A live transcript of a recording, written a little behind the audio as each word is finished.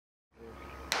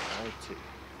County.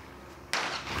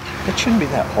 That shouldn't be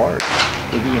that hard.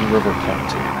 Indian River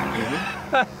County.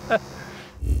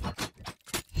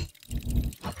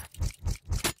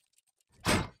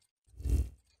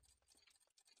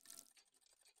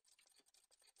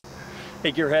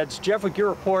 Hey Gearheads, Jeff with Gear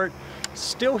Report,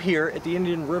 still here at the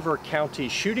Indian River County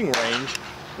shooting range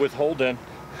with Holden,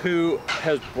 who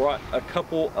has brought a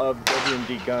couple of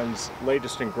WMD Guns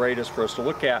latest and greatest for us to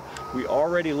look at. We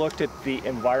already looked at the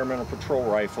environmental patrol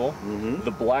rifle,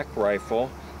 the black rifle.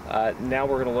 Now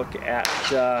we're going to look at,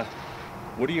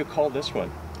 what do you call this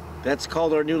one? That's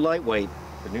called our new lightweight.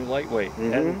 The new lightweight.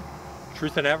 And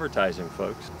truth in advertising,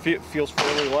 folks. Feels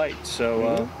fairly light,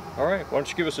 so all right, why don't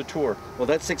you give us a tour? Well,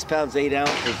 that's 6 pounds 8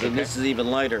 ounces, and this is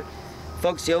even lighter.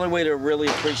 Folks, the only way to really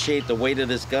appreciate the weight of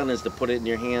this gun is to put it in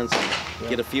your hands and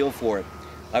get a feel for it.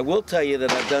 I will tell you that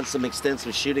I've done some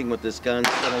extensive shooting with this gun,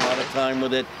 spent a lot of time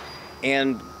with it,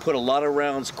 and put a lot of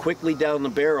rounds quickly down the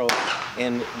barrel,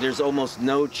 and there's almost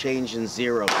no change in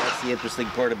zero. That's the interesting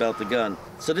part about the gun.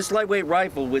 So this lightweight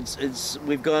rifle,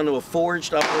 we've gone to a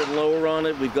forged upper and lower on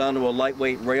it, we've gone to a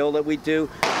lightweight rail that we do,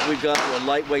 we've gone to a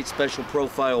lightweight special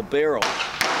profile barrel.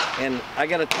 And I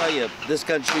gotta tell you, this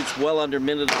gun shoots well under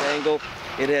minute of angle.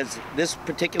 This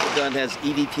particular gun has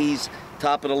EDT's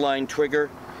top of the line trigger,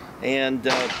 and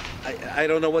I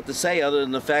don't know what to say other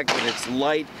than the fact that it's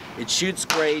light, it shoots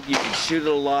great, you can shoot it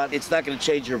a lot. It's not going to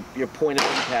change your point of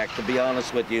impact, to be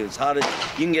honest with you. It's hot, you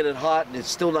can get it hot and it's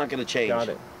still not going to change. Got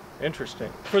it.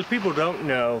 Interesting. For the people who don't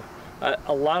know,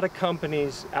 a lot of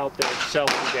companies out there sell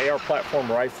these AR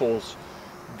platform rifles.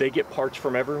 They get parts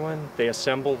from everyone, they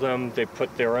assemble them, they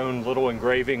put their own little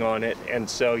engraving on it and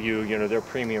sell you, their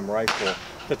premium rifle.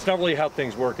 That's not really how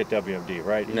things work at WMD,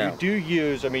 right? No. You do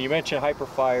use, I mean, you mentioned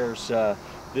Hyperfire's,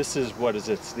 this is, what is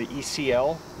it? It's the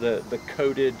ECL, the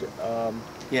coated...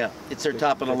 yeah, it's their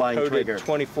top of the line trigger.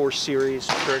 24 series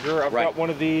trigger. I've got one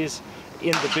of these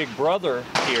in the big brother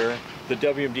here, the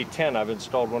WMD 10. I've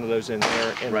installed one of those in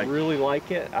there and really like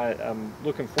it. I'm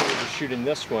looking forward to shooting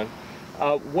this one.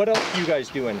 What else do you guys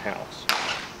do in-house?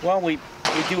 Well, we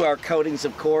do our coatings,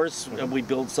 of course, and we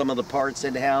build some of the parts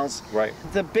in-house. Right.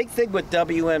 The big thing with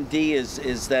WMD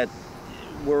is that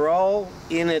we're all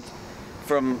in it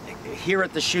from here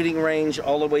at the shooting range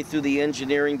all the way through the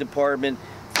engineering department,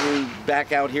 through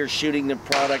back out here shooting the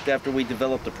product after we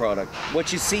develop the product.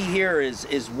 What you see here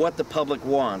is what the public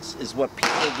wants, is what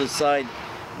people decide.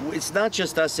 It's not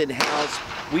just us in-house.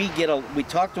 We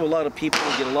talk to a lot of people,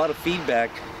 we get a lot of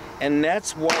feedback, and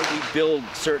that's why we build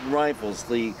certain rifles.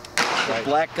 The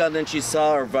black gun that you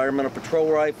saw, our environmental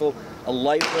patrol rifle, a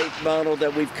lightweight model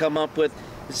that we've come up with,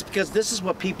 it's because this is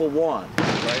what people want.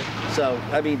 Right. So,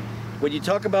 I mean, when you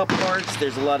talk about parts,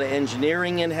 there's a lot of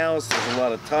engineering in-house, there's a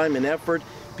lot of time and effort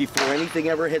before anything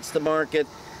ever hits the market.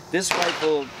 This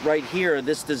rifle right here,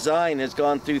 this design has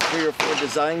gone through 3 or 4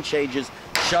 design changes,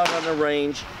 shot on the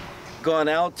range, gone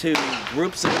out to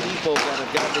groups of people that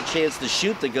have gotten a chance to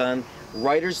shoot the gun,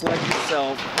 writers like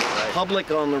yourself,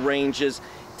 public on the ranges,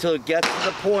 to get to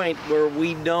the point where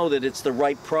we know that it's the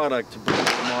right product to bring to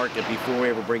the market before we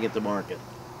ever bring it to market.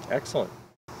 Excellent.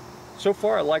 So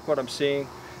far I like what I'm seeing,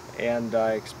 and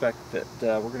I expect that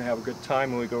we're going to have a good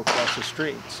time when we go across the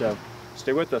street, so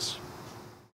stay with us.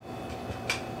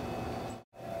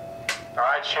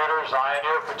 Alright shooters,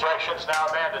 iron protection is now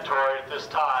mandatory at this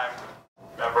time.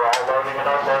 Remember, all loading and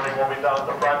unloading will be done at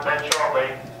the front bench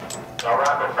only. No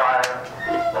rapid fire.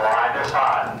 The line is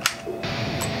hot.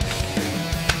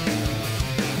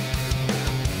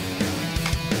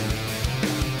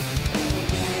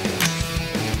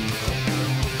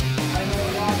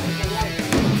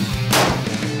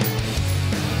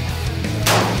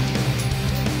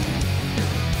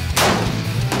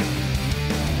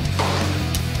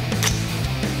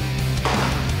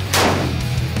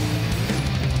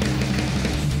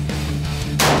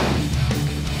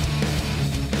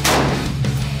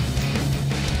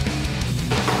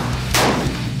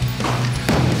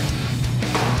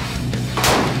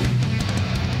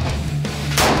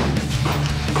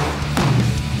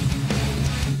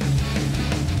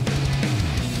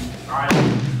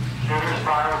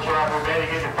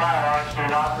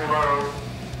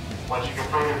 Once you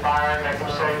complete your firing, make them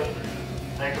safe.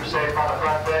 Make them safe on the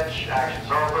front bench.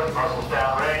 Action's open, muzzles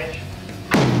down range.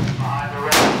 Behind the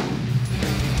range.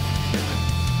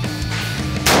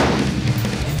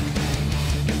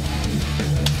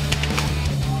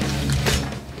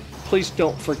 Please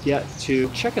don't forget to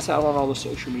check us out on all the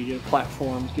social media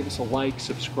platforms. Give us a like,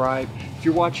 subscribe. If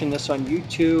you're watching this on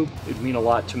YouTube, it'd mean a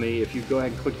lot to me if you go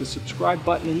ahead and click the subscribe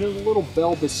button, and there's a little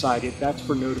bell beside it. That's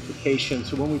for notifications.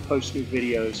 So when we post new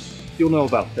videos, you'll know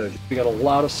about those. We got a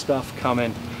lot of stuff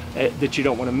coming that you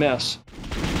don't want to miss.